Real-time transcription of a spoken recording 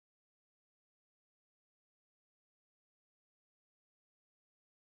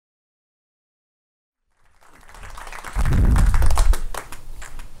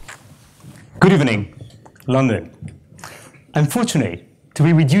Good evening, London. I'm fortunate to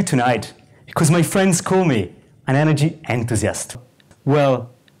be with you tonight because my friends call me an energy enthusiast.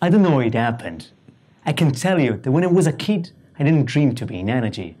 Well, I don't know how it happened. I can tell you that when I was a kid, I didn't dream to be in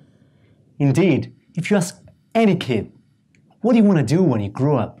energy. Indeed, if you ask any kid, what do you want to do when you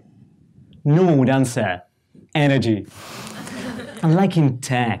grow up? No one would answer, energy. Unlike in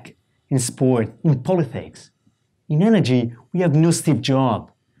tech, in sport, in politics, in energy, we have no Steve Jobs,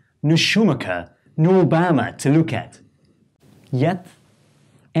 no Schumacher, no Obama to look at. Yet,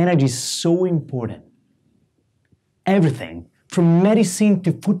 energy is so important. Everything, from medicine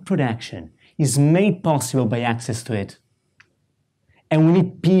to food production, is made possible by access to it. And we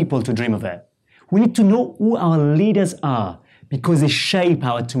need people to dream of it. We need to know who our leaders are because they shape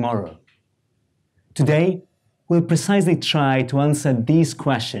our tomorrow. Today, we'll precisely try to answer this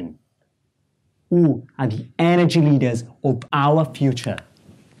question. Who are the energy leaders of our future?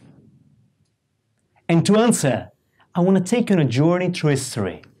 And to answer, I want to take you on a journey through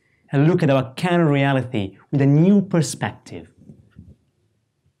history and look at our current reality with a new perspective.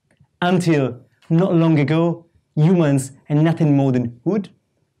 Until not long ago, humans had nothing more than wood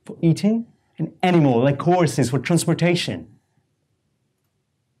for eating and animals like horses for transportation.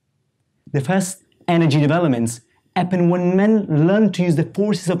 The first energy developments happened when men learned to use the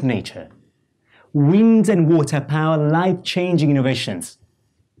forces of nature. Wind and water power life-changing innovations.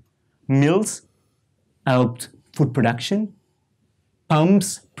 Mills helped food production,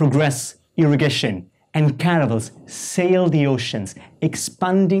 pumps progress irrigation, and caravels sail the oceans,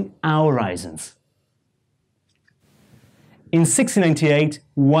 expanding our horizons. In 1698,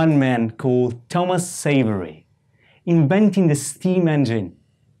 one man called Thomas Savery invented the steam engine,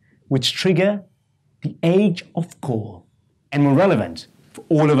 which triggered the age of coal. And more relevant for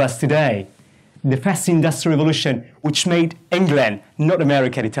all of us today, the first industrial revolution, which made England, not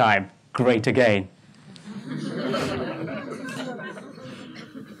America at the time, great again.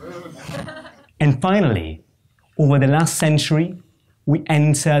 And finally, over the last century, we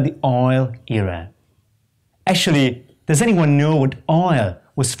entered the oil era. Actually, does anyone know what oil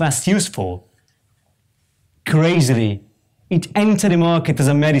was first used for? Crazily, it entered the market as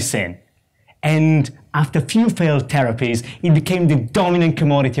a medicine, and after a few failed therapies, it became the dominant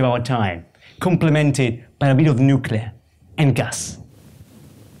commodity of our time, complemented by a bit of nuclear and gas.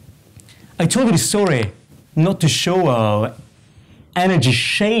 I told you this story not to show how energy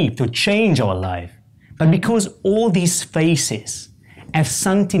shaped or changed our life, but because all these phases have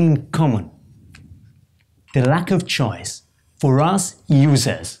something in common: the lack of choice for us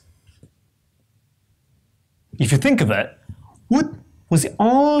users. If you think of it, wood was the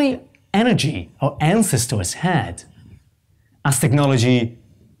only energy our ancestors had. As technology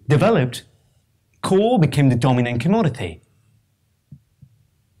developed, coal became the dominant commodity.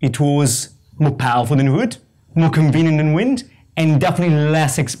 It was more powerful than wood, more convenient than wind, and definitely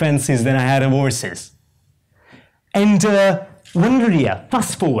less expensive than a herd of horses. And 100 years,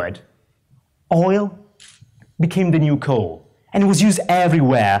 fast forward, oil became the new coal, and it was used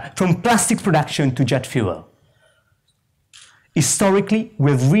everywhere, from plastic production to jet fuel. Historically,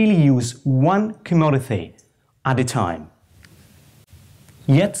 we've really used one commodity at a time.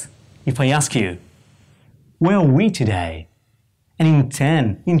 Yet, if I ask you, where are we today? And in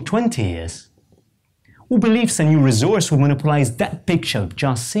 10, in 20 years? Who believes a new resource will monopolize that picture we've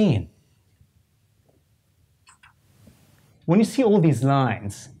just seen? When you see all these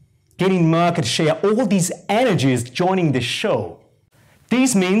lines, gaining market share, all these energies joining the show,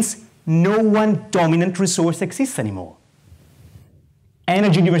 this means no one dominant resource exists anymore.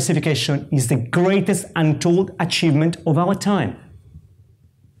 Energy diversification is the greatest untold achievement of our time.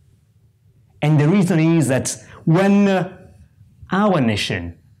 And the reason is that when our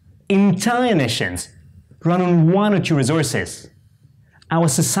nation, entire nations, run on one or two resources, our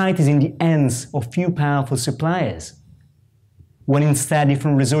society is in the hands of few powerful suppliers. When instead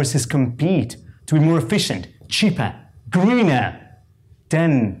different resources compete to be more efficient, cheaper, greener,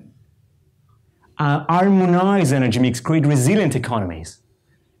 then our harmonized energy mix creates resilient economies,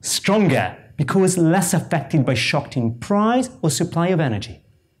 stronger because less affected by shocks in price or supply of energy.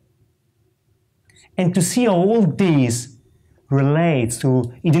 And to see how all this relates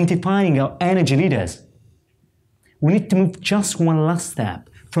to identifying our energy leaders, we need to move just one last step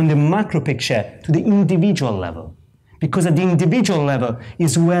from the macro picture to the individual level, because at the individual level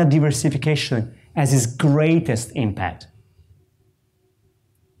is where diversification has its greatest impact.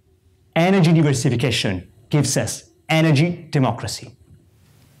 Energy diversification gives us energy democracy.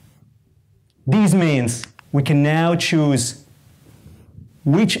 This means we can now choose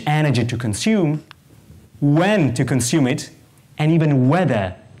which energy to consume, when to consume it, and even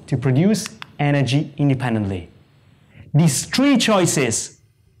whether to produce energy independently. These three choices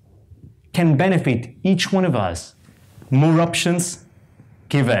can benefit each one of us. More options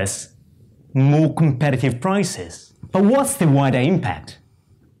give us more competitive prices. But what's the wider impact?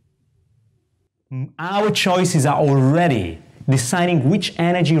 Our choices are already deciding which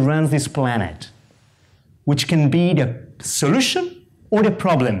energy runs this planet, which can be the solution or the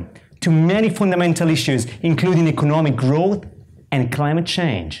problem to many fundamental issues, including economic growth and climate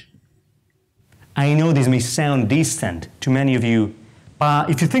change. I know this may sound distant to many of you, but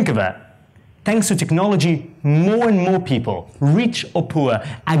if you think of it, thanks to technology, more and more people, rich or poor,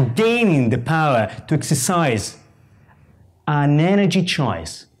 are gaining the power to exercise an energy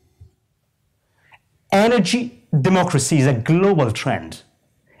choice. Energy democracy is a global trend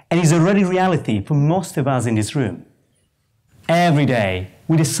and is already reality for most of us in this room. Every day,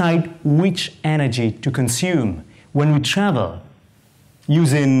 we decide which energy to consume when we travel,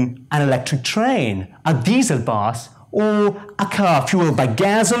 using an electric train, a diesel bus, or a car fueled by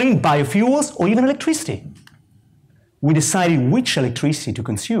gasoline, biofuels, or even electricity. We decided which electricity to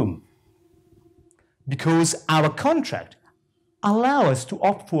consume because our contract allows us to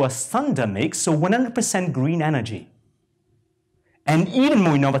opt for a standard mix, so 100% green energy. And even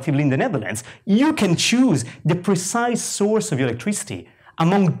more innovatively in the Netherlands, you can choose the precise source of your electricity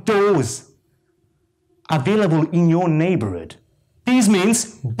among those available in your neighborhood. This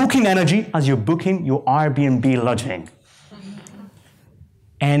means booking energy as you're booking your Airbnb lodging.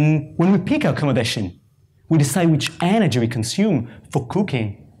 And when we pick our accommodation, we decide which energy we consume for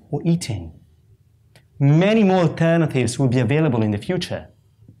cooking or eating. Many more alternatives will be available in the future.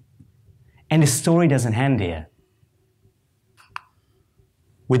 And the story doesn't end here.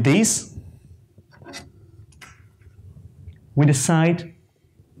 With this, we decide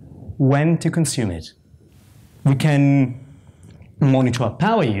when to consume it. We can monitor our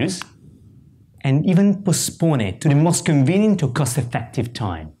power use and even postpone it to the most convenient or cost-effective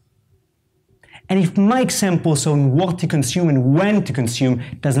time. And if my examples on what to consume and when to consume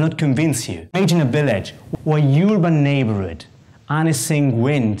does not convince you, imagine a village or a urban neighborhood harnessing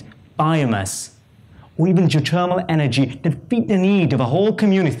wind, biomass, or even geothermal energy that fit the need of a whole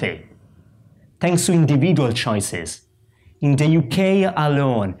community. Thanks to individual choices. In the UK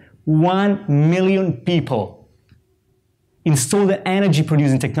alone, 1 million people install the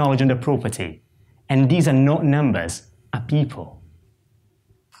energy-producing technology on their property. And these are not numbers, are people.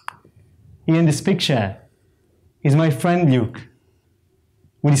 Here in this picture is my friend Luke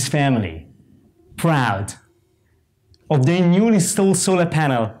with his family, proud of their newly installed solar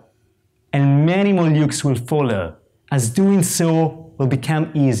panel, and many more Lukes will follow, as doing so will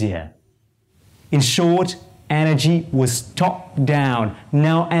become easier. In short, energy was top-down,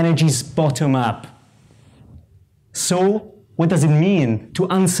 now energy is bottom-up. So, what does it mean to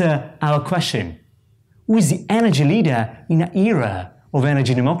answer our question? Who is the energy leader in an era of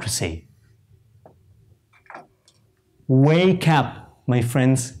energy democracy? Wake up, my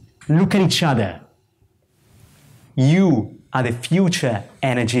friends. Look at each other. You are the future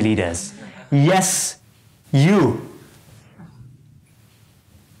energy leaders. Yes, you.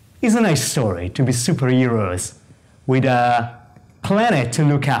 It's a nice story to be superheroes with a planet to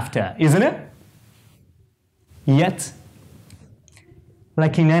look after, isn't it? Yet,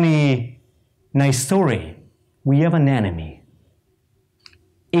 like in any nice story, we have an enemy: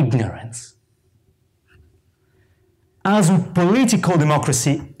 ignorance. As with political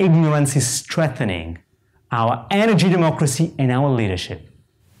democracy, ignorance is strengthening our energy democracy and our leadership.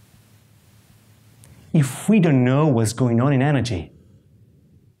 If we don't know what's going on in energy,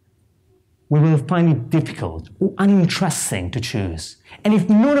 we will find it difficult or uninteresting to choose. And if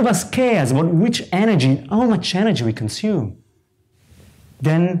none of us cares about which energy, how much energy we consume,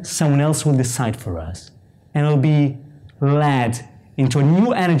 then someone else will decide for us, and we'll be led into a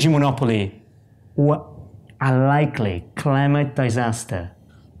new energy monopoly or a likely climate disaster.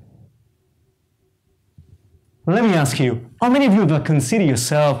 Let me ask you, how many of you would consider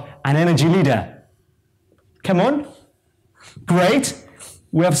yourself an energy leader? Come on. Great.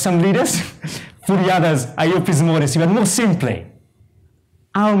 We have some leaders. For the others, I hope it's modesty, but more simply,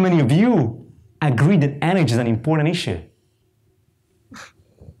 how many of you agree that energy is an important issue?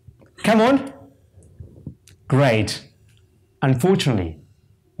 Come on. Great. Unfortunately,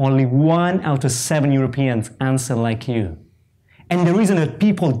 only 1 out of 7 Europeans answer like you. And the reason that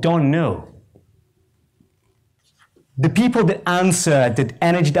people don't know. The people that answered that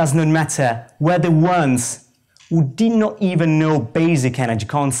energy does not matter were the ones who did not even know basic energy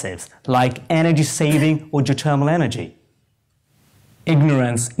concepts like energy saving or geothermal energy.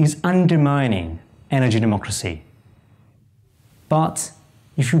 Ignorance is undermining energy democracy. But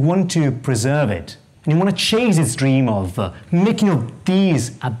if you want to preserve it, and you want to chase its dream of making of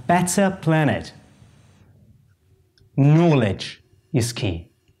these a better planet, knowledge is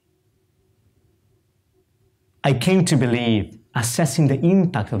key. I came to believe, assessing the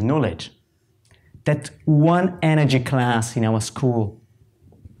impact of knowledge, that one energy class in our school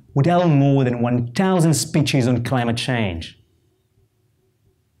would have more than 1,000 speeches on climate change.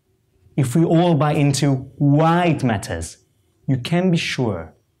 If we all buy into why it matters, you can be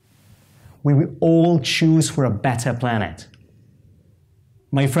sure we will all choose for a better planet.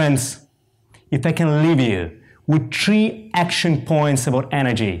 My friends, if I can leave you with 3 action points about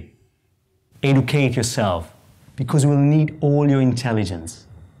energy: educate yourself, because we will need all your intelligence.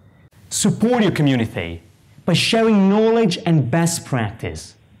 Support your community by sharing knowledge and best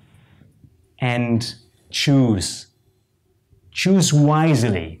practice. And choose. Choose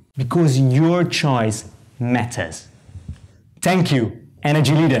wisely, because your choice matters. Thank you,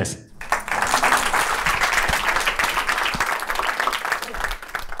 energy leaders.